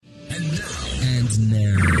begins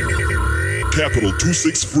now. Capital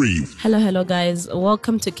 263. Hello, guys.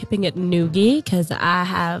 Welcome to Keeping It Noogie, because I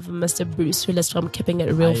have Mr. Bruce Willis from Keeping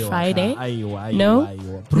It Real Friday. No?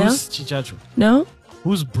 Bruce Chishato. No?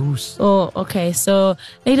 Who's Bruce? Oh, okay. So,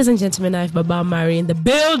 ladies and gentlemen, I have Baba Mari in the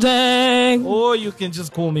building. Or you can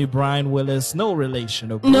just call me Brian Willis. No relation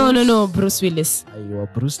to Bruce. No. Bruce Willis.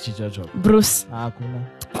 Bruce Chishato. Bruce.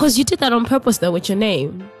 Because you did that on purpose, though, with your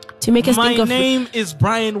name. To make us think of... My name is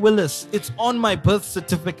Brian Willis. It's on my birth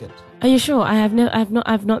certificate. Are you sure? I've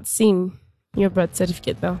not seen your birth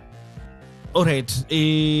certificate, though. All right. My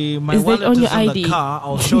Is wallet that on your is in ID? the car.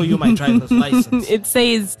 I'll show you my driver's license. It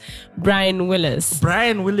says Brian Willis.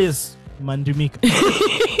 Brian Willis Mandumika.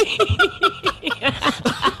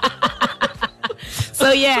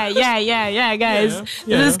 So yeah, guys.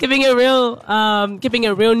 This is keeping a real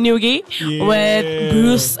noogie with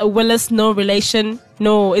Bruce Willis, no relation.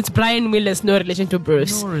 No, it's Brian Willis, no relation to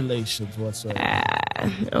Bruce. No relations whatsoever.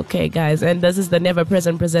 Okay, guys, and this is the never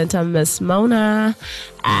present presenter, Miss Mona.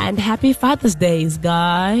 And happy Father's Days,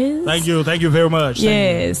 guys. Thank you very much.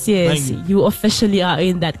 Yes. You officially are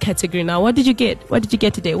in that category now. What did you get? What did you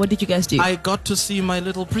get today? What did you guys do? I got to see my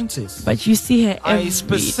little princess. But you see her every... I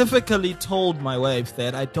specifically told my wife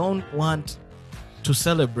that I don't want to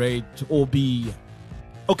celebrate or be...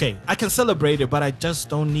 Okay, I can celebrate it, but I just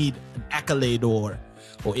don't need an accolade or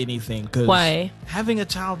anything. Why? Having a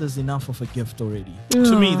child is enough of a gift already.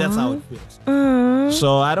 To me, that's how it feels.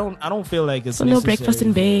 So I don't feel like it's necessary. No breakfast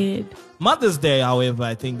in bed. Mother's Day, however,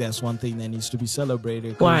 I think that's one thing that needs to be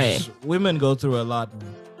celebrated. Why? Women go through a lot.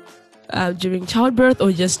 During childbirth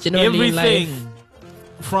or just generally everything. In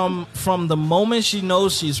life? From the moment she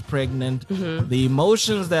knows she's pregnant, the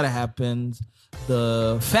emotions that happen,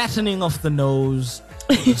 the fattening of the nose,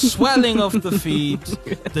 the swelling of the feet,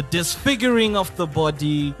 the disfiguring of the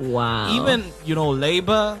body. Wow. Even,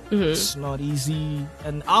 labor, it's not easy.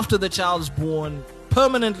 And after the child is born,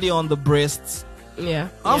 permanently on the breasts. Yeah.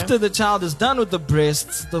 After the child is done with the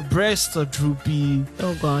breasts are droopy.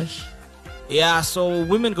 Oh, gosh. Yeah, so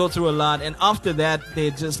women go through a lot. And after that,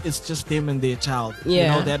 it's just them and their child.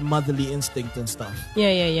 Yeah. That motherly instinct and stuff.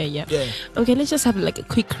 Yeah. Okay, let's just have like a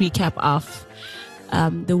quick recap of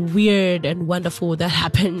the weird and wonderful that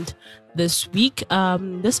happened this week.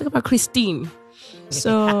 Let's talk about Christine.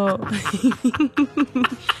 So,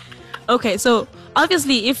 okay, so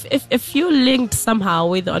obviously, if you linked somehow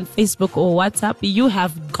with on Facebook or WhatsApp, you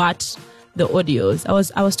have got the audios.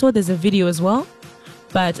 I was told there's a video as well,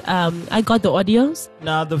 but I got the audios.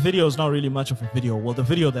 Nah, the video is not really much of a video. Well, the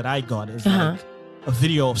video that I got is like a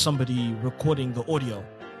video of somebody recording the audio.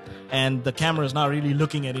 And the camera is not really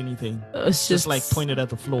looking at anything. It's just like pointed at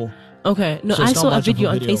the floor. Okay. No, so I saw a video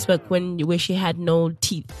on video. Facebook where she had no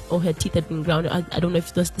teeth, or her teeth had been ground. I don't know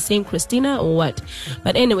if it was the same Christina or what.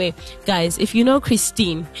 But anyway, guys, if you know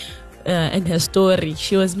Christine and her story,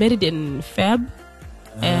 she was married in Feb.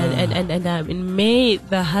 And in May,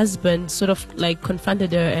 the husband sort of like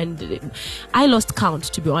confronted her, and I lost count,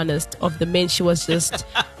 to be honest, of the men she was just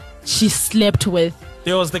she slept with.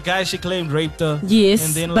 There was the guy she claimed raped her. Yes,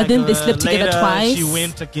 and then, but then they slept together twice. She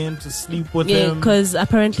went again to sleep with him. Yeah, because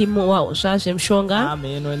apparently Moa Shonga.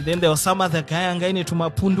 And then there was some other guy to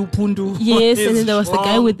Pundu. Yes, and then there was the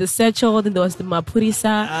guy with the satchel. Then there was the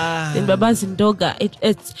Mapurisa. Then Baba Zindoga.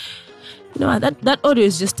 It's that audio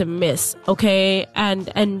is just a mess, okay?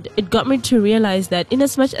 And it got me to realize that in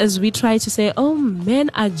as much as we try to say, oh, men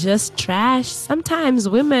are just trash, sometimes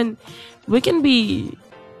women, we can be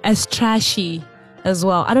as trashy as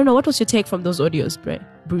well. I don't know, what was your take from those audios,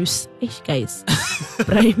 Bruce? Hey, guys.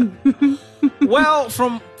 Brian. Well,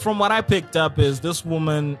 from what I picked up is this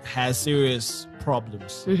woman has serious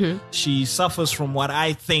problems. She suffers from what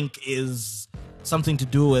I think is something to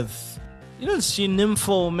do with, she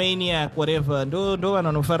nymphomaniac, whatever.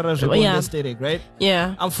 Right?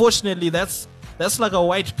 Yeah. Unfortunately, that's like a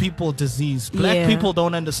white people disease. Black people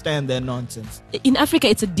don't understand that nonsense. In Africa,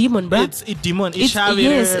 it's a demon, bro. It's a demon. It's a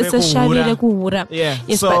shavire kuhura. Yeah.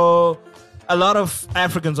 Yes, so a lot of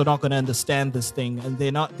Africans are not going to understand this thing, and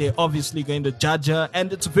they're obviously going to judge her,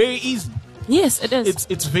 and it's very easy. Yes, it is.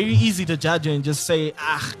 It's very easy to judge her and just say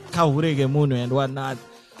kahurege munu and whatnot.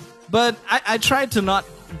 But I try to not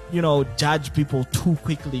judge people too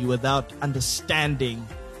quickly without understanding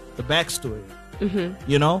the backstory.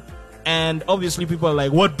 And obviously people are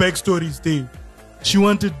like, what backstory is there? She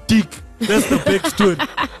wanted dick. That's the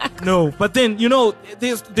backstory. No, but then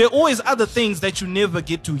there are always other things that you never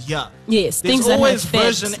get to hear. Yes, there's things always that have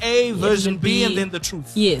version A, version B, and then the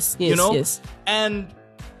truth. Yes. And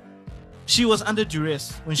she was under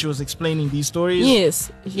duress when she was explaining these stories.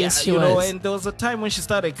 Yes, Yeah, she you know, was. and there was a time when she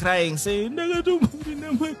started crying, saying,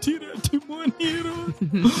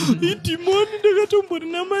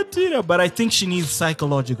 but I think she needs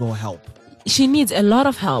psychological help. She needs a lot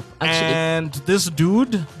of help, actually. And this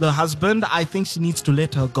dude, the husband, I think she needs to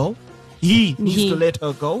let her go. He needs to let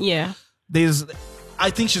her go. Yeah. I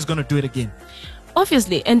think she's going to do it again.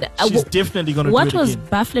 Obviously. And She's definitely going to do it again. What was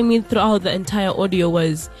baffling me throughout the entire audio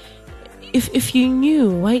was, if you knew,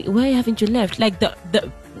 why haven't you left? Like,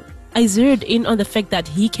 I zeroed in on the fact that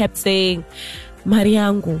he kept saying,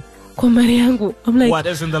 Mariangu. Mariangu. I'm like, what,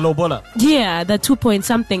 as in the lobola? Yeah, the 2 point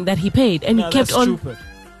something that he paid. And he kept that's on. Stupid.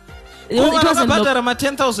 It wasn't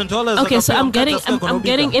 $10,000. Okay, so I'm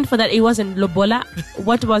getting in for that. It wasn't lobola.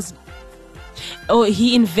 What was? Oh,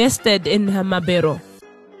 he invested in her Mabero.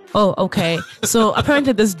 Oh, okay. So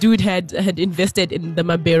apparently this dude had invested in the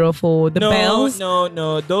Mabero for the bells.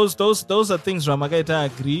 No. Those are things Ramagaita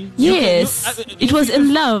agree. Yes. It was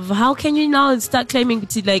in love. How can you now start claiming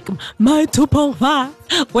to like my 2.5?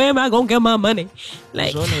 Where am I gonna get my money?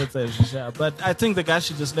 Like, but I think the guy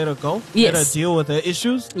should just let her go. Yes. Let her deal with her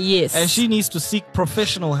issues. Yes. And she needs to seek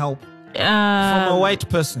professional help from a white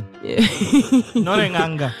person. Not in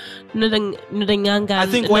anger. I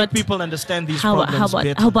think white people understand these problems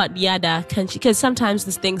better. How about Yada? Because sometimes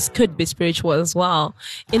these things could be spiritual as well,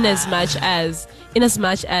 in as much as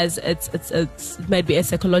it might be a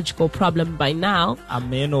psychological problem by now. But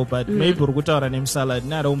maybe I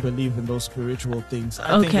don't believe in those spiritual things.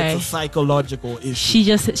 I think it's a psychological issue.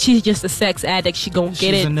 She's just a sex addict. She gonna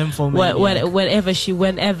get it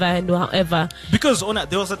whenever and however. Because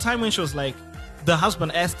there was a time when she was like, the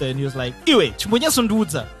husband asked her and he was like, "Iwe,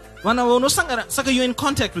 Saka, you're in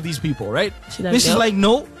contact with these people, right?" She's like,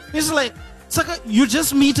 "No." He's like, "Saka, you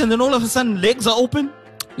just meet and then all of a sudden legs are open."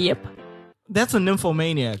 Yep. That's a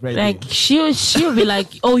nymphomaniac, right? Like there. she'll be like,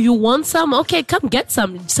 "Oh, you want some? Okay, come get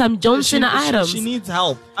some Johnson items." She needs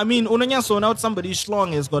help. I mean, so now somebody's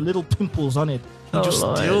schlong has got little pimples on it. You just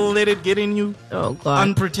still let it get in you. Oh God.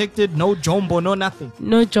 Unprotected, no jumbo, no nothing.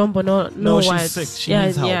 No jumbo, no she's sick. She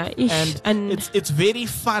needs help. Yeah. And it's very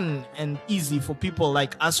fun and easy for people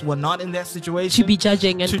like us who are not in that situation to be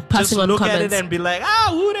judging and to passing just on look comments. at it and be like,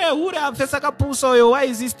 why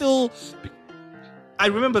is he still? I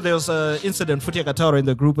remember there was an incident Futia Katara in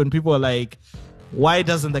the group and people were like, why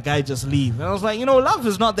doesn't the guy just leave? And I was like, love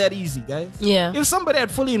is not that easy, guys. Yeah. If somebody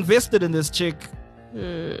had fully invested in this chick,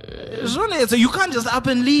 so you can't just up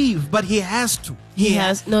and leave, but he has to. He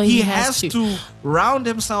has to round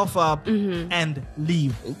himself up and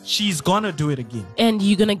leave. She's gonna do it again, and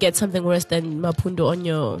you're gonna get something worse than Mapundo on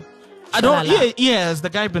your. Has the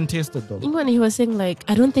guy been tested though? Even when he was saying like,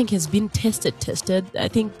 I don't think he's been tested. I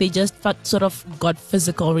think they just sort of got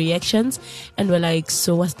physical reactions and were like,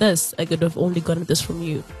 so what's this? I could have only gotten this from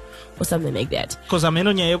you. Or something like that.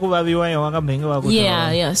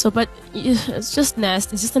 Yeah. So, but it's just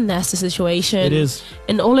nasty. It's just a nasty situation. It is.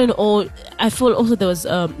 And all in all, I feel also there was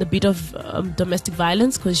a bit of domestic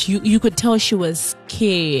violence because you could tell she was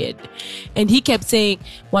scared, and he kept saying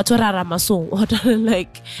 "Watorara maso,"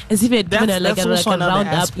 like as if he had given her like a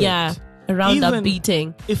roundup. Yeah, a roundup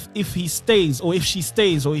beating. If he stays, or if she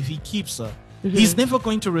stays, or if he keeps her. He's never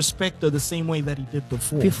going to respect her the same way that he did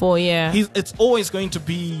before. It's always going to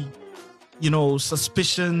be,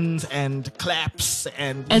 suspicions and claps,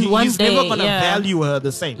 and he's never going to value her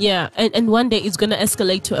the same. Yeah, and one day it's going to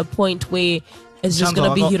escalate to a point where it's just going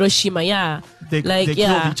to be Hiroshima. Yeah, they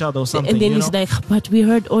killed each other or something. And then he's like, but we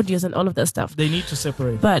heard audios and all of that stuff. They need to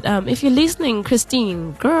separate. But if you're listening,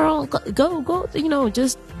 Christine, girl, go,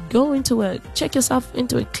 just go into it. Check yourself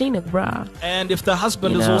into a clinic, bruh. And if the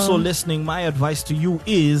husband is also listening, my advice to you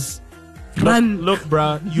is run. Look,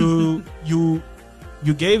 bruh, you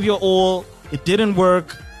gave your all. It didn't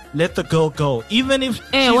work. Let the girl go. Even if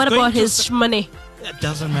what about his money? That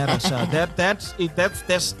doesn't matter, Sha.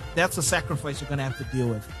 That's a sacrifice you're gonna have to deal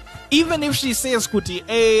with. Even if she says, Kuti,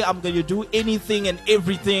 hey, I'm gonna do anything and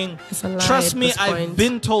everything. It's a lie. Trust me, I've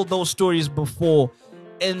been told those stories before,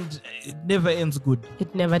 and it never ends good.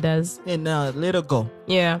 It never does. And let her go.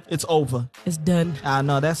 Yeah. It's over. It's done.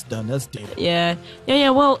 No, that's done. That's dead. Yeah.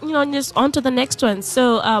 Well, just on to the next one.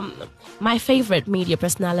 So, my favorite media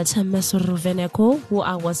personality, Miss Ruvheneko, who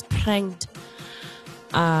I was pranked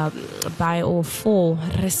by or for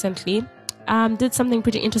recently, did something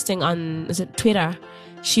pretty interesting on Twitter.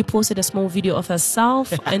 She posted a small video of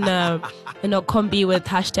herself in a Kombi with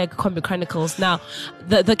hashtag Kombi Chronicles. Now,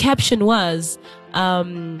 the caption was,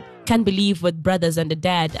 can't believe with brothers and the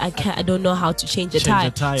dad, I don't know how to change the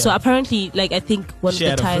tire. So apparently, like, I think one of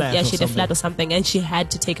the tires, she had a flat or something, and she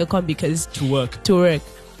had to take a Kombi because to work.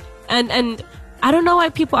 And I don't know why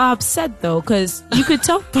people are upset though, because you could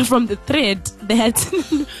tell from the thread that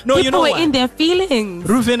No, people you know were what? in their feelings.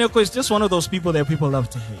 Ruvheneko is just one of those people that people love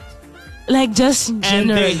to hate. Like just And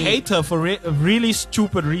generally. they hate her for really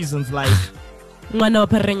stupid reasons, like Mwana wa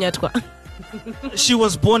Parenyatwa. she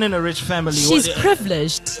was born in a rich family. She's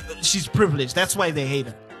privileged. She's privileged. That's why they hate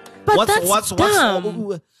her. But that's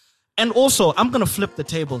dumb. And also, I'm going to flip the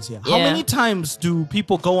tables here. How Yeah. many times do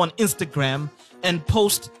people go on Instagram and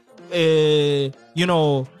post, chikaf,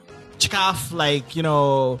 like,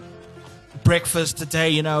 breakfast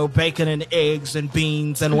today, bacon and eggs and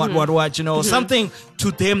beans and what, something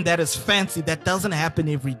to them that is fancy that doesn't happen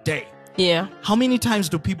every day. Yeah. How many times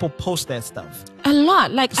do people post that stuff? A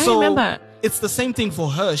lot. Like, I remember. It's the same thing for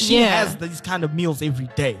her. She has these kind of meals every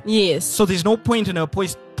day. Yes. So there's no point in her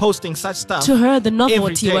posting such stuff. To her, the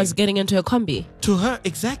novelty day. was getting into a Kombi. To her,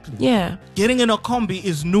 exactly. Yeah. Getting in a Kombi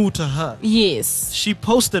is new to her. Yes. She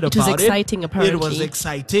posted about it. It was exciting, apparently. It was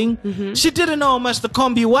exciting. She didn't know how much the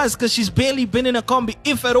Kombi was because she's barely been in a Kombi,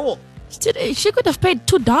 if at all. She could have paid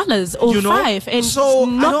 $2 or $5 and so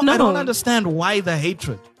not I don't know. understand why the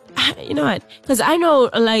hatred. You know what? Because I know,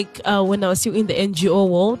 like, when I was still in the NGO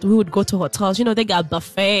world, we would go to hotels. They got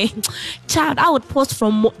buffet. Child, I would post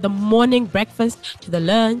from the morning breakfast to the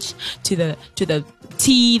lunch to the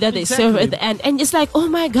tea that they serve at the end, and it's like, oh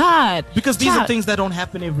my god! Because these are things that don't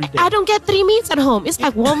happen every day. I don't get 3 meats at home. It's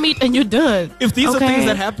like one meat and you're done. If these are things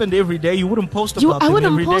that happened every day, you wouldn't post about them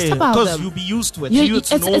every day because you'll be used to it.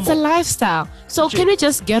 It's a lifestyle. So can we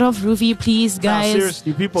just get off Ruvi, please, guys?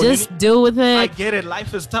 Seriously, people, just deal with it. I get it.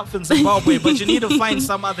 Life is tough in Zimbabwe, but you need to find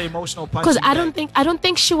some other emotional punch. Because I don't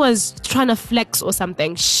think she was trying to flex or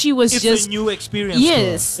something. She was just a new experience.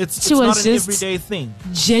 Yes, it's not an everyday thing.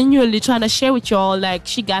 Genuinely trying to share with y'all, like,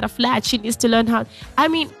 she got a flat. She needs to learn how. I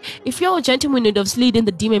mean, if you're a gentleman, you'd have slid in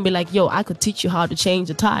the DM and be like, "Yo, I could teach you how to change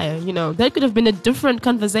a tire." That could have been a different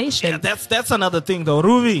conversation. Yeah, that's another thing though.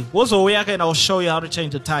 Ruvi, what's a way and I'll show you how to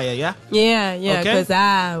change a tire. Yeah. Yeah.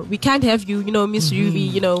 Because we can't have you, Miss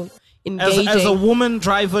Ruvi, engaging. As a woman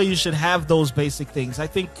driver, you should have those basic things. I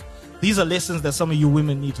think these are lessons that some of you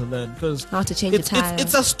women need to learn, because how to change a tire.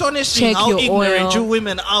 It's astonishing how ignorant you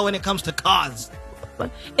women are when it comes to cars.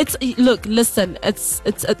 Listen, it's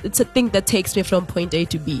a thing that takes me from point A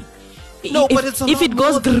to B. But it's if it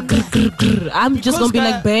goes grr, grr, grr, grr, I'm just gonna be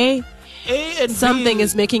like, babe, something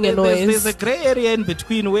is making a noise. There's a gray area in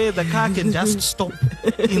between where the car can just stop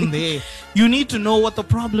in there. You need to know what the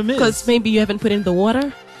problem is. Because maybe you haven't put in the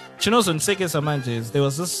water. There was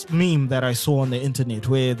this meme that I saw on the internet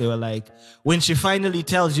where they were like, when she finally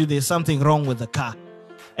tells you there's something wrong with the car,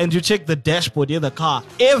 and you check the dashboard of the car,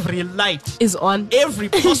 every light is on. Every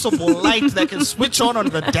possible light that can switch on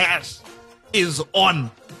the dash is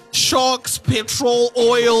on. Shocks, petrol,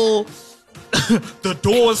 oil, the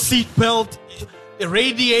door, seatbelt,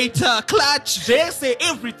 radiator, clutch,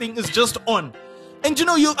 everything is just on. And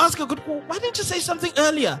you ask her, well, why didn't you say something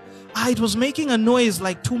earlier? It was making a noise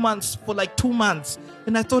for 2 months,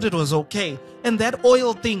 and I thought it was okay. And that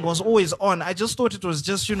oil thing was always on. I just thought it was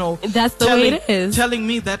just, that's the way it is. Telling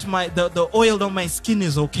me that the oil on my skin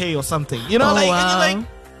is okay or something. And you're like,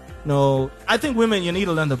 no. I think women, you need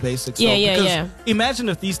to learn the basics. Yeah. Imagine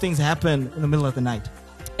if these things happen in the middle of the night.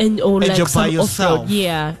 And you're by yourself.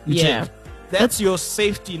 Yeah. That's your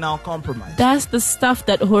safety now compromised. That's the stuff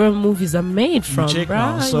that horror movies are made from,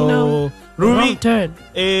 bro. So, Ruby, turn.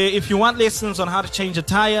 If you want lessons on how to change a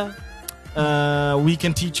tire, we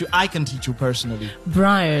can teach you. I can teach you personally.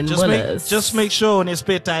 Brian Willis. Just make sure on your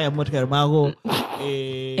spare tire, and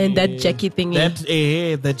that jacky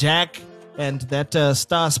thingy. The jack and that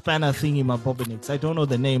star spanner thingy, my bobinix. I don't know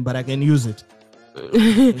the name, but I can use it.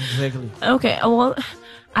 Exactly. Okay. Well,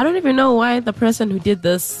 I don't even know why the person who did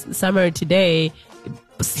this summary today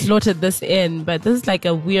slotted this in, but this is like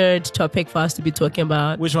a weird topic for us to be talking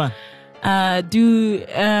about. Which one?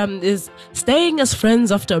 Is staying as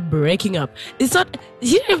friends after breaking up. It's not,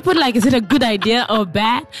 you didn't put like, is it a good idea or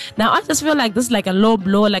bad? Now I just feel like this is like a low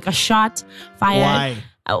blow, like a shot fired.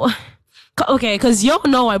 Why? Okay, because y'all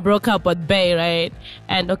know I broke up with Bay, right?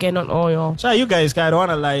 And okay, not all y'all. So you guys, I don't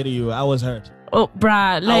want to lie to you. I was hurt. Oh,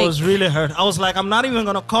 bruh, I was really hurt. I was like, I'm not even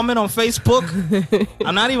gonna comment on Facebook.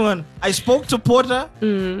 I spoke to Porter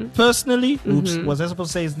personally. Oops, was I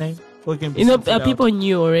supposed to say his name? People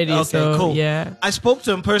knew already. Okay, so, cool. Yeah. I spoke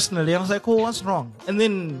to him personally. I was like, oh, what's wrong? And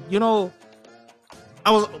then,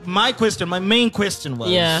 my main question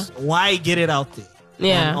was, why get it out there?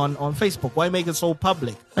 Yeah. On Facebook, why make it so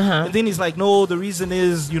public? Uh-huh. And then he's like, no, the reason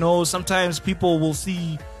is, sometimes people will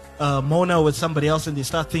see Mona with somebody else and they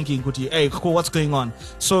start thinking, hey, cool, what's going on?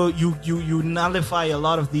 So you nullify a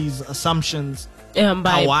lot of these assumptions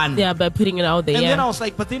by putting it out there. And then I was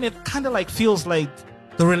like, but then it kind of like feels like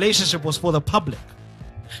the relationship was for the public.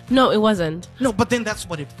 No, it wasn't. No, but then that's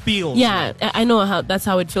what it feels. Yeah, like. I know that's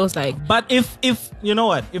how it feels like. But if you know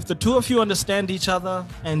what, if the two of you understand each other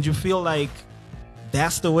and you feel like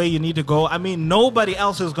that's the way you need to go, I mean, nobody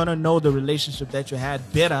else is gonna know the relationship that you had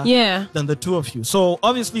better than the two of you. So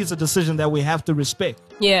obviously, it's a decision that we have to respect.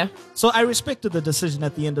 Yeah. So I respected the decision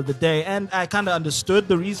at the end of the day, and I kind of understood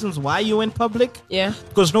the reasons why you went public. Yeah.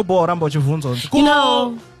 Because no boy rambo you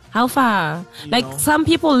know. How far? Some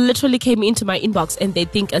people literally came into my inbox and they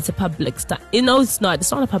think it's a public stunt. You know, it's not.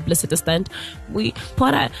 It's not a publicity stunt.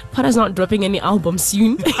 Potter's not dropping any album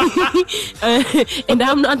soon, and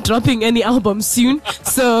I'm not dropping any album soon.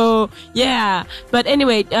 So yeah. But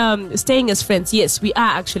anyway, staying as friends. Yes, we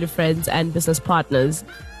are actually friends and business partners,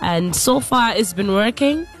 and so far it's been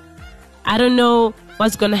working. I don't know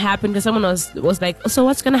what's gonna happen because someone was like, so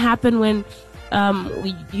what's gonna happen when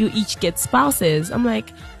you each get spouses? I'm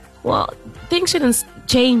like, well, things shouldn't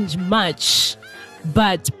change much,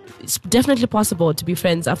 but it's definitely possible to be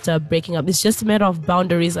friends after breaking up. It's just a matter of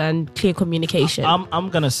boundaries and clear communication.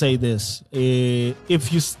 I'm gonna say this: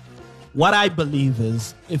 what I believe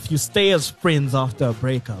is, if you stay as friends after a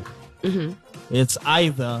breakup, it's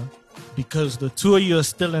either because the two of you are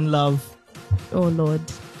still in love, oh Lord,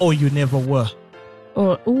 or you never were.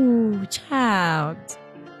 Or child.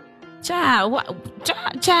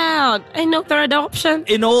 Ain't no third option.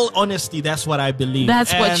 In all honesty, that's what I believe.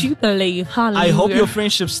 That's what you believe. Hallelujah. I hope your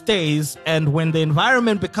friendship stays, and when the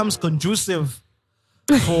environment becomes conducive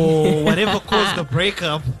for whatever caused the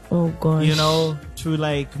breakup, oh gosh, you know, to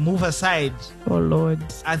like move aside. Oh Lord,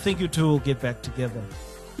 I think you two will get back together.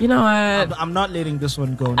 You know what? I'm not letting this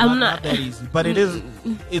one go. Not that easy, but it is.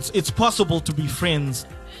 It's possible to be friends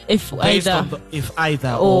if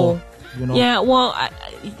either or. You know? Yeah, well,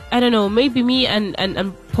 I don't know. Maybe me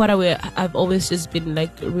and Porter, I've always just been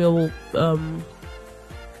like real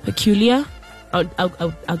peculiar,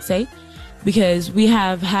 I'd say, because we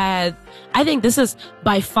have had. I think this has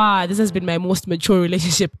been my most mature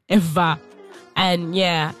relationship ever, and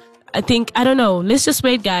yeah, I think I don't know. Let's just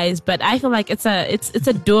wait, guys. But I feel like it's a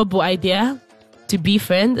doable idea to be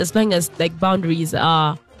friends as long as like boundaries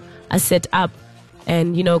are set up.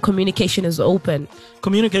 And, you know, communication is open.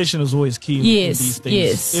 Communication is always key in these things.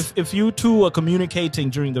 Yes. If you two are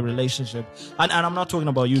communicating during the relationship, and I'm not talking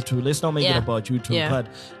about you two, let's not make it about you two, but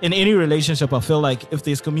in any relationship, I feel like if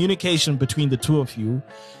there's communication between the two of you,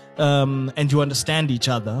 and you understand each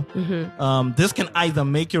other, this can either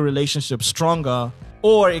make your relationship stronger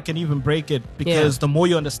or it can even break it, because the more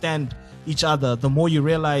you understand each other, the more you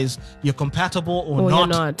realize you're compatible or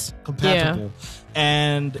not compatible.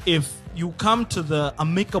 And if you come to the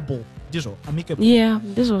amicable decision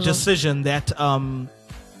that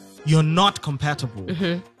you're not compatible,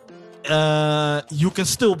 you can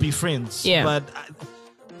still be friends. But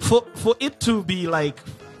for it to be like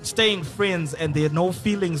staying friends and there are no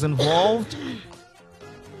feelings involved,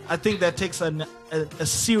 I think that takes a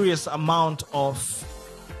serious amount of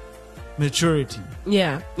maturity.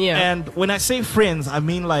 And when I say friends, I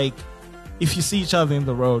mean like if you see each other in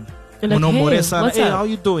the road, like, hey, what's up? How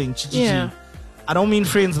you doing? I don't mean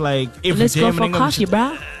friends like every let's day. Let's go for coffee,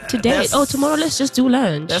 bruh. Today. Tomorrow let's just do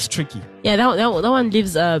lunch. That's tricky. Yeah, that one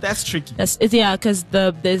lives that's tricky. Because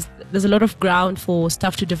there's a lot of ground for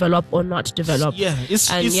stuff to develop or not develop.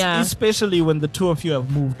 Especially when the two of you have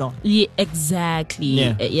moved on. Yeah,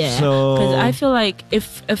 exactly. Yeah. So because I feel like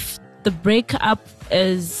if the breakup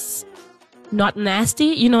is not nasty,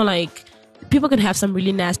 you know, like people can have some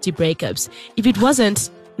really nasty breakups. If it wasn't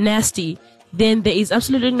nasty, then there is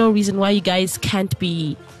absolutely no reason why you guys can't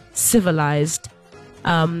be civilized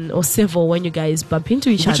or civil when you guys bump into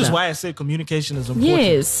each other. Which is why I say communication is important.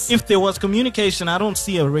 Yes. If there was communication, I don't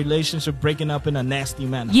see a relationship breaking up in a nasty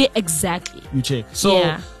manner. Yeah, exactly. You check.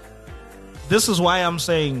 So this is why I'm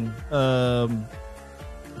saying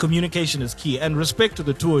communication is key, and respect to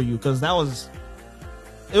the two of you, because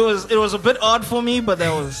it was a bit odd for me, but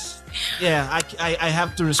that was. I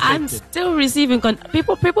have to respect I'm still receiving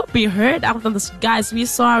people be hurt after this. Guys, we're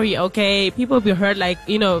sorry, okay? People be hurt, like,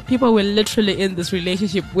 you know, people were literally in this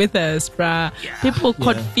relationship with us, bruh. People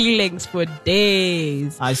caught feelings for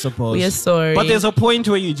days. I suppose. We are sorry. But there's a point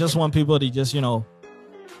where you just want people to just, you know,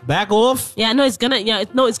 back off. It's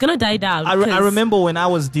gonna die down. I remember when I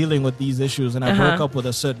was dealing with these issues and I broke up with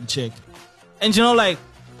a certain chick. And you know, like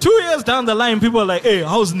 2 years down the line, people are like, hey,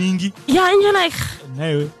 how's Ningi? Yeah, and you're like,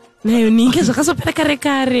 no. like,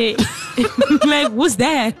 who's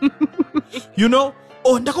that? You know,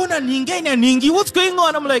 oh, ndakona ningi, what's going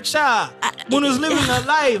on? I'm like, Sha, Munu's living her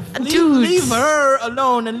life. Leave her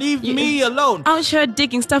alone and leave me alone. I was sure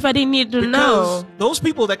digging stuff I didn't need to know. Those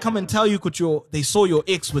people that come and tell you they saw your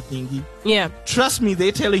ex with Ningi. Yeah. Trust me,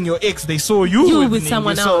 they're telling your ex they saw you with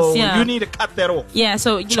someone Ningi, else. so Yeah. you need to cut that off. Yeah,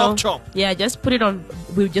 so you know, chop. Yeah, just put it on.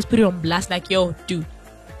 We'll just put it on blast, like, yo, dude.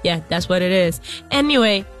 Yeah, that's what it is.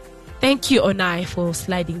 Anyway, thank you, Onai, for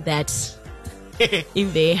sliding that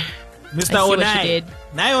in there. Mr. Onai.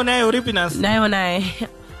 Onai, Oripinas.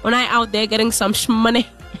 Onai out there getting some money,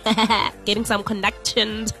 getting some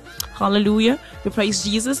connections. Hallelujah. We praise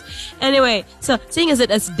Jesus. Anyway, so seeing as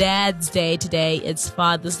it's Dad's Day today, it's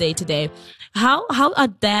Father's Day today, how are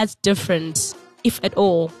dads different, if at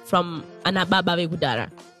all, from Anababa Gudara?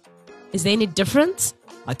 Is there any difference?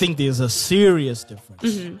 I think there's a serious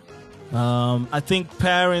difference. I think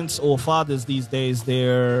parents or fathers these days,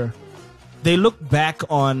 they look back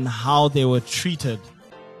on how they were treated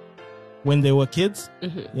when they were kids,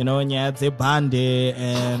 you know, and you had their bande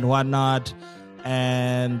and whatnot,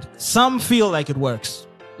 and some feel like it works.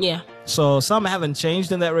 Yeah. So some haven't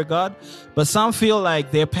changed in that regard, but some feel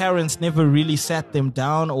like their parents never really sat them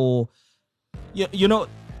down, or, you know,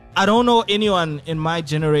 I don't know anyone in my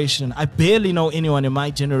generation, I barely know anyone in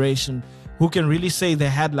my generation who can really say they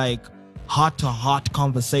had like heart-to-heart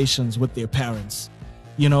conversations with their parents.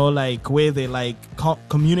 You know, like where they like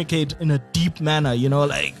communicate in a deep manner, you know,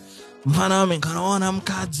 like, you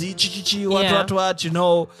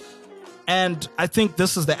know. And I think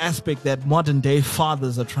this is the aspect that modern day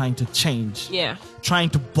fathers are trying to change. Yeah. Trying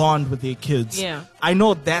to bond with their kids. Yeah. I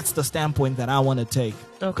know that's the standpoint that I want to take.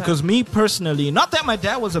 Okay. Because me personally, not that my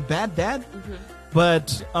dad was a bad dad,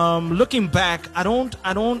 but looking back, I don't,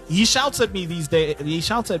 he shouts at me these days. He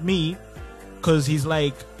shouts at me because he's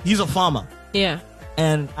a farmer. Yeah.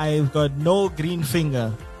 And I've got no green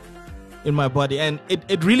finger in my body. And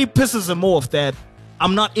it really pisses him off that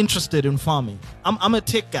I'm not interested in farming. I'm a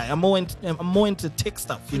tech guy. I'm more into tech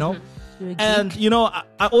stuff, you know? And, you know,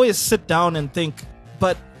 I always sit down and think,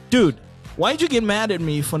 but dude, why'd you get mad at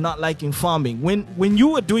me for not liking farming? When you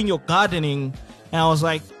were doing your gardening and I was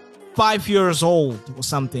like 5 years old or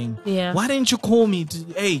something, why didn't you call me to,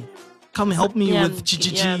 hey, come help me with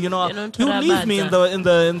Chichichi, you know? You leave me in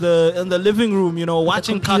the living room, you know,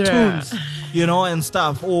 watching cartoons, you know, and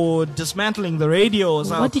stuff, or dismantling the radio or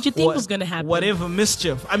something. What did you think was gonna happen? Whatever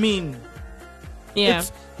mischief. I mean,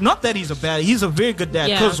 it's not that he's a very good dad,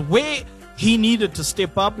 because where he needed to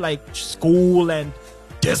step up, like school and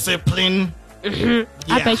discipline. I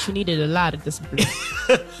bet you needed a lot of discipline.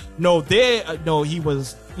 No, he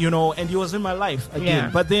was, you know, and he was in my life again. Yeah.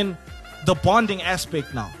 But then the bonding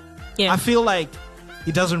aspect now. Yeah. I feel like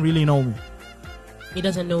he doesn't really know me. He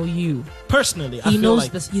doesn't know you. Personally, he knows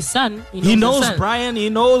his son. He knows Brian. He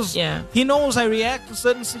knows. Yeah. He knows I react to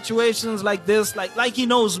certain situations like this. Like he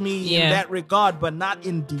knows me in that regard, but not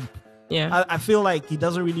in deep. Yeah. I feel like he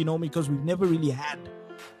doesn't really know me because we've never really had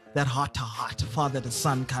that heart-to-heart,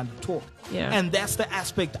 father-to-son kind of talk. Yeah. And that's the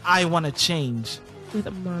aspect I want to change with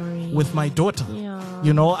Amari, with my daughter. Yeah.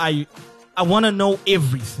 You know, I want to know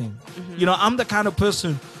everything. You know, I'm the kind of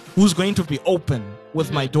person who's going to be open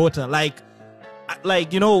with my daughter. Like,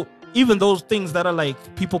 you know, even those things that are like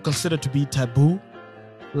people consider to be taboo,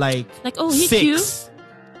 like oh, he sex. Cute.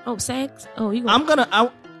 Oh, sex. Oh,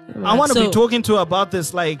 I want to be talking to her about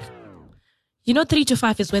this. Like, you know, 3 to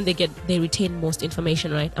 5 is when they retain most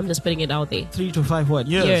information, right? I'm just putting it out there. 3 to 5 what?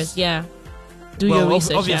 Years, yeah. Do your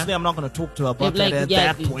research. Obviously, I'm not going to talk to her about that at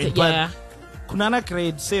that point. But kunana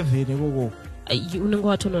grade 7, you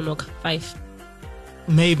 5.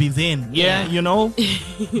 Maybe then, you know,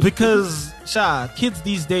 because kids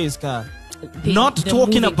these days, not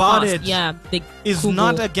talking about it is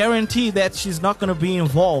not a guarantee that she's not going to be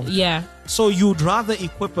involved. Yeah. So you'd rather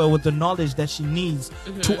equip her with the knowledge that she needs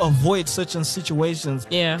to avoid certain situations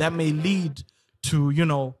that may lead to, you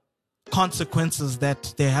know, consequences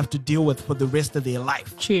that they have to deal with for the rest of their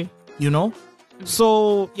life. True. You know?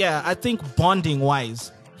 So, yeah, I think bonding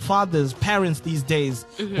wise, parents these days,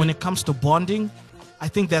 when it comes to bonding, I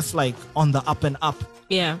think that's like on the up and up.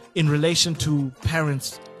 Yeah. In relation to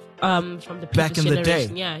parents from the back in the day.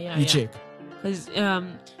 Yeah. You check.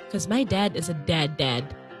 Because my dad is a dad.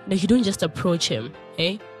 No, you don't just approach him,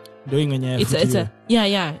 eh?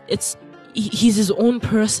 He's his own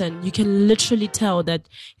person. You can literally tell that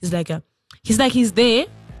he's there,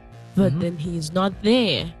 but then he's not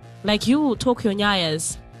there. Like you talk your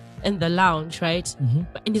nyayas in the lounge, right?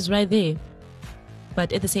 And he's right there.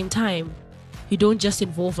 But at the same time, you don't just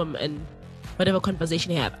involve him in whatever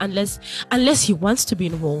conversation you have, unless he wants to be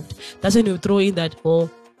involved. That's when you throw in that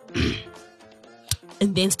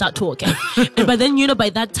and then start talking. But then, by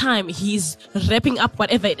that time, he's wrapping up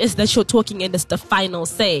whatever it is that you're talking, and it's the final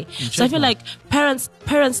say. So I feel like parents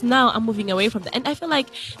now are moving away from that. And I feel like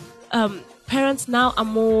parents now are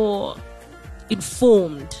more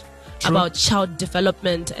informed about child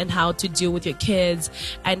development and how to deal with your kids,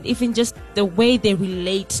 and even just the way they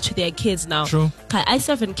relate to their kids now. True. I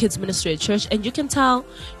serve in kids ministry at church, and you can tell,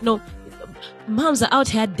 moms are out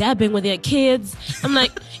here dabbing with their kids. I'm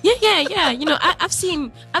like, yeah. I've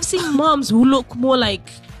seen moms who look more like,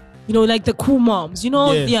 like the cool moms.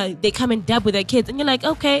 Yeah, they come and dab with their kids, and you're like,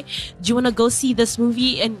 okay, do you want to go see this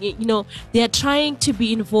movie? And they're trying to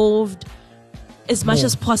be involved as much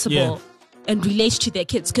as possible. And relate to their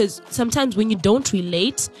kids, because sometimes when you don't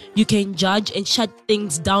relate, you can judge and shut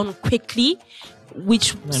things down quickly,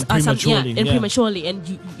 which prematurely,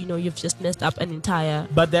 and you've just messed up an entire.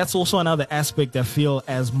 But that's also another aspect I feel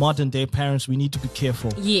as modern day parents we need to be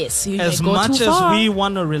careful. Yes, as much as we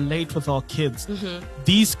want to relate with our kids,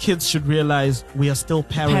 these kids should realize we are still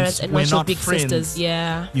parents. And we're not big friends, sisters,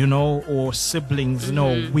 or siblings.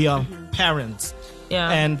 No, we are parents. Yeah.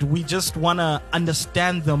 And we just want to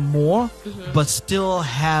understand them more, but still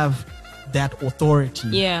have that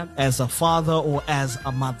authority as a father or as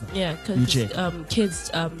a mother. Yeah, because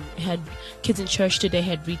kids in church today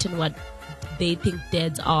had written what they think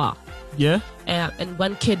dads are. Yeah. And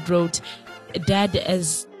one kid wrote, "Dad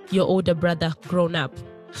as your older brother grown up."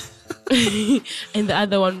 And the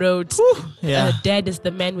other one wrote, "Dad is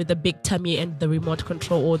the man with the big tummy and the remote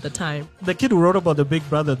control all the time." The kid who wrote about the big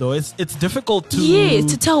brother, though, it's difficult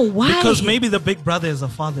to tell why, because maybe the big brother is a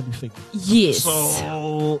fatherly figure. Yes.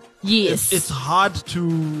 So yes, it's hard to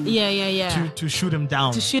to shoot him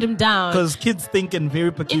down. Because kids think in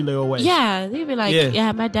very peculiar ways. Yeah, they'll be like,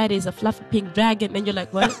 "Yeah, my dad is a fluffy pink dragon," and you're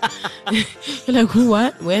like, "What?" You're like, "Who?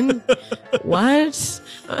 What? When? What?"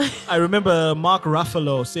 I remember Mark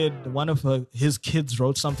Ruffalo said one of his kids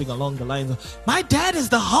wrote something along the lines of, "My dad is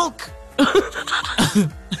the Hulk."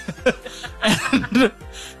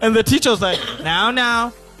 and the teacher was like,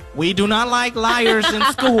 now, we do not like liars in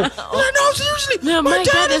school. Like, no, seriously, no, my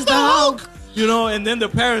dad is the Hulk. And then the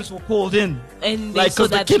parents were called in. And because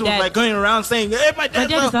the kid was like going around saying, "Hey, my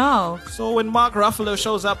dad is the Hulk." So when Mark Ruffalo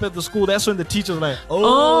shows up at the school, that's when the teacher's like,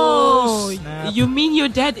 "Oh, snap. You mean your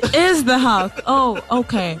dad is the Hulk?" Oh,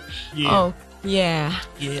 okay. Yeah. Oh, yeah.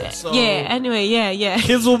 So anyway, yeah.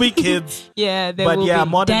 Kids will be kids. They will be.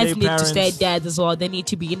 Modern Dads day need parents to stay dads as well. They need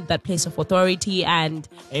to be in that place of authority and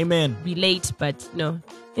relate, but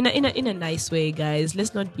in a nice way, guys.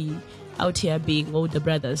 Let's not be out here being older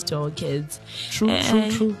brothers to our kids. True.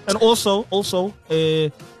 And also,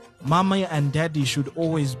 mama and daddy should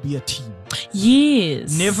always be a team.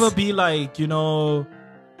 Yes. Never be like, your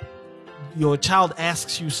child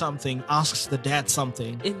asks you something, asks the dad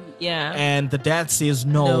something. And the dad says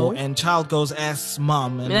no. And child goes, asks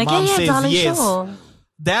mom. And like, mom says darling, yes. Sure.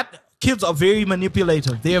 That kids are very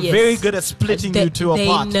manipulative. They are very good at splitting you two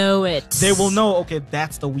apart. They know it. They will know, okay,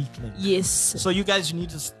 that's the weak link. Yes. So you guys need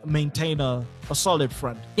to maintain a solid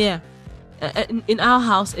front. Yeah. In our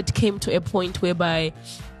house, it came to a point whereby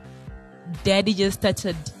daddy just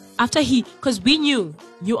started, because we knew,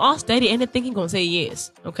 you ask daddy anything, he's going to say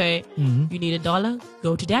yes. Okay? You need $1,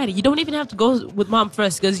 go to daddy. You don't even have to go with mom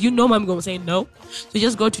first, because mom going to say no. So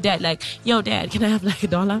just go to dad, like, "Yo, dad, can I have like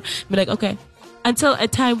 $1? Be like, okay. Until a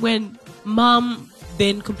time when mom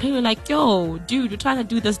then complained, like, "Yo, dude, you're trying to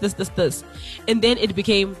do this. And then it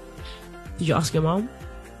became, "Did you ask your mom?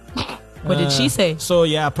 What did she say?" So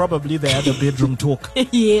probably they had a bedroom talk.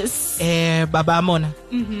 Yes. Baba mona.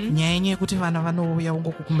 Nyenye kuti vana vanouya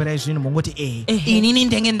ungokukumbira zvinhu mongoti inini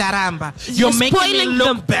ndenge ndaramba. You're making me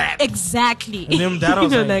look bad. Exactly. And then dad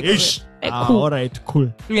was like, "Ish. Cool. All right,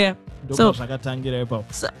 cool." Yeah. So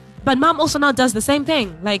but mom also now does the same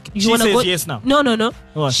thing. Like, she says yes now. No.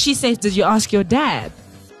 What? She says, "Did you ask your dad?"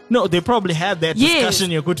 No, they probably had that discussion.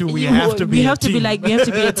 We have to be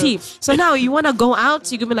a team. So now you want to go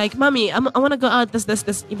out, you can be like, "Mommy, I want to go out,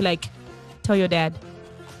 this. You be like, "Tell your dad."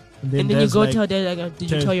 And then you go tell dad, like,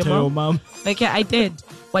 "Did you tell your mom?" Like, "Yeah, I did."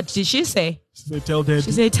 "What did she say?" She said, "Tell dad."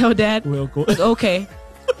 She said, "Tell dad." We'll go. Like, okay.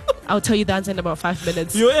 I'll tell you the answer in about 5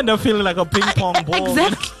 minutes. You end up feeling like a ping pong ball.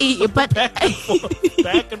 Exactly. But back and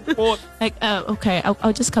forth. Like, okay,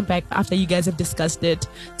 I'll just come back after you guys have discussed it.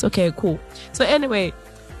 It's okay, cool. So anyway,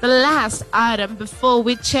 the last item before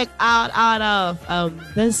we check out of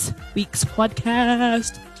this week's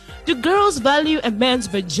podcast. Do girls value a man's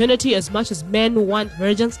virginity as much as men want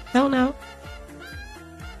virgins? Hell no.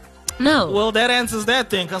 No. Well, that answers that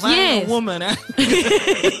thing, because I ain't a woman.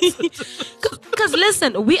 Because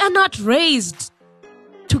listen, we are not raised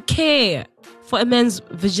to care for a man's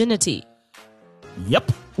virginity.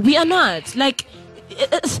 Yep. We are not. Like,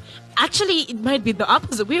 actually, it might be the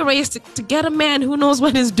opposite. We're raised to get a man who knows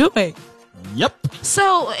what he's doing. Yep.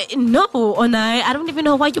 So, no, Onai, I don't even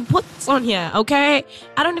know why you put this on here, okay?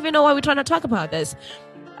 I don't even know why we're trying to talk about this.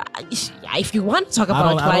 If you want to talk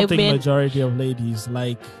about I don't think men, majority of ladies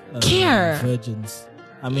like care virgins.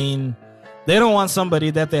 I mean, they don't want somebody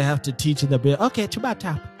that they have to teach in the bed. Okay,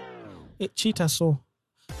 Chibata. Cheetah so.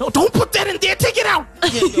 No, don't put that in there. Take it out.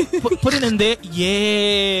 Yeah, put it in there.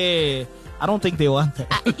 Yeah. I don't think they want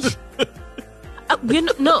that.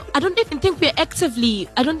 No, I don't even think we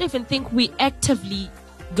actively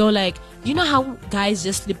go like, you know how guys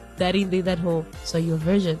just slip that in there, that whole, so you're a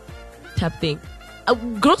virgin type thing.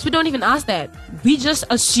 Girls, we don't even ask that. We just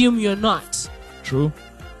assume you're not. True.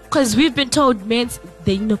 Because we've been told men,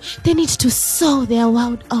 they need to sow their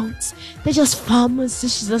wild oats. They're just farmers.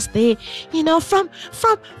 It's just there. From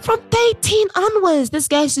 13 onwards, this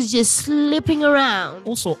guy's just slipping around.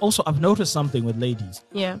 Also, I've noticed something with ladies.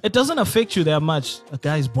 Yeah. It doesn't affect you that much, a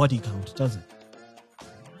guy's body count, does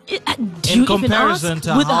it? In comparison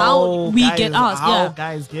to how we get asked, how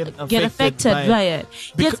guys get affected by it.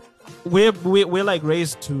 Because we're like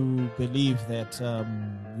raised to believe that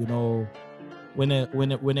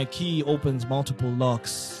when a key opens multiple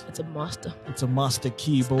locks, it's a master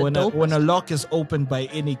key. But when a lock is opened by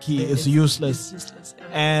any key, it's useless. It's useless. Yeah.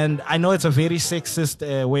 And I know it's a very sexist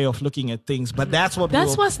way of looking at things, but that's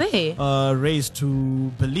what's there. Raised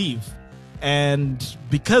to believe, and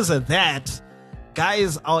because of that,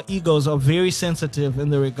 guys, our egos are very sensitive in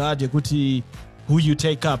the regard yakuti who you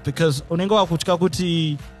take up, because onengo akuchika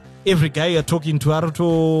kuti every guy you're talking to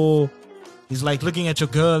Aruto is like looking at your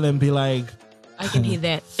girl and be like, I can hear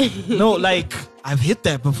that. No, like, I've hit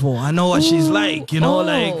that before. I know what she's like,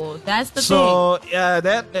 like. That's the thing. So yeah,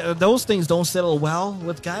 those things don't settle well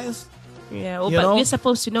with guys. Yeah, but we're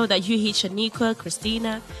supposed to know that you hit Shanika,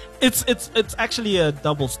 Christina. It's actually a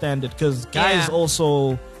double standard, because guys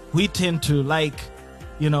also, we tend to like,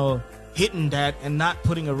 hitting that and not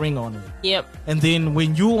putting a ring on it. Yep. And then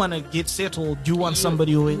when you want to get settled, you want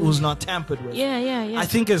somebody who's not tampered with. Yeah. I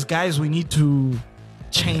think as guys, we need to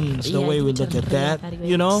change the way we look at that,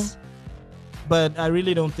 But I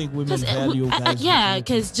really don't think women value guys. Yeah,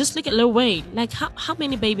 because just look at Lil Wayne. Like, how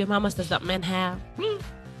many baby mamas does that man have?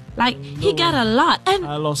 Like, he got a lot. And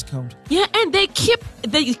I lost count. Yeah, and they keep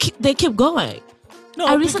going. No,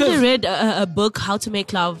 I recently read a book, How to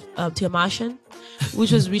Make Love to a Martian,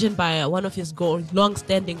 which was written by one of his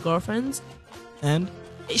long-standing girlfriends. And?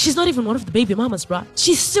 She's not even one of the baby mamas, bruh.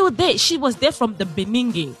 She's still there. She was there from the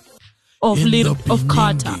beginning of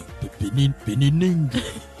Carter.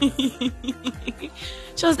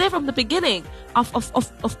 She was there from the beginning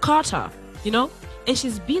of Carter, and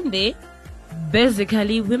she's been there.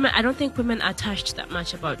 Basically, women, I don't think women are touched that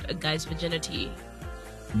much about a guy's virginity.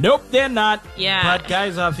 Nope, they're not. Yeah. But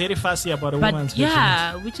guys are very fussy about a woman's virginity.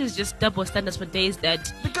 Yeah, which is just double standards for days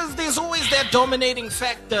that... Because there's always that dominating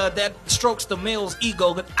factor that strokes the male's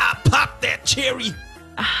ego. That I pop that cherry.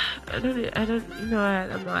 I don't,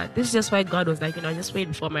 I'm not. This is just why God was like, just wait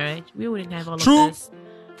before marriage. We wouldn't have all of this.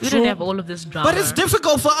 We didn't have all of this drama. But it's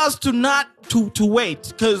difficult for us to not to wait,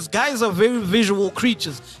 because guys are very visual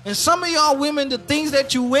creatures. And some of y'all women, the things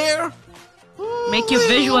that you wear... make you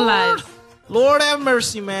visualize. Lord have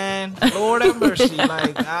mercy, man. Lord have mercy.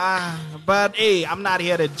 But hey, I'm not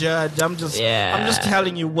here to judge. I'm just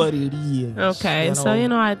telling you what it is. Okay, so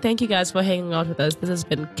I thank you guys for hanging out with us. This has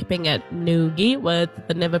been Keeping It Noogie with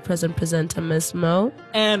the never-present presenter, Miss Moe.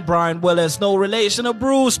 And Brian Willis, no relation of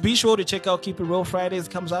Bruce. Be sure to check out Keep It Real Fridays.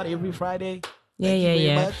 It comes out every Friday.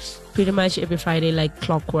 Yeah. Pretty much every Friday, like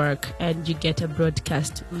clockwork, and you get a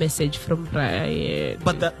broadcast message from Brian.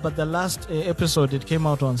 But the last episode, it came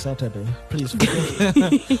out on Saturday. Please forgive.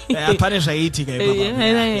 It's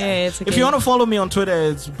okay. If you want to follow me on Twitter,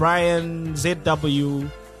 it's Brian ZW,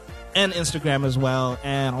 and Instagram as well,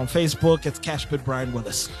 and on Facebook, it's Cashbit Brian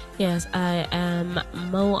Willis. Yes, I am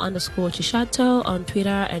Moe_Chishato on Twitter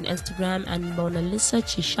and Instagram, and Mona Lisa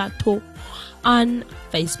Chishato on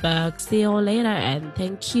Facebook. See you all later, and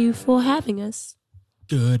thank you for having us.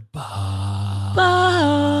 Goodbye. Bye.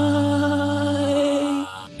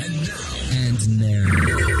 And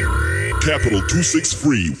now. Capital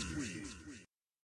 263.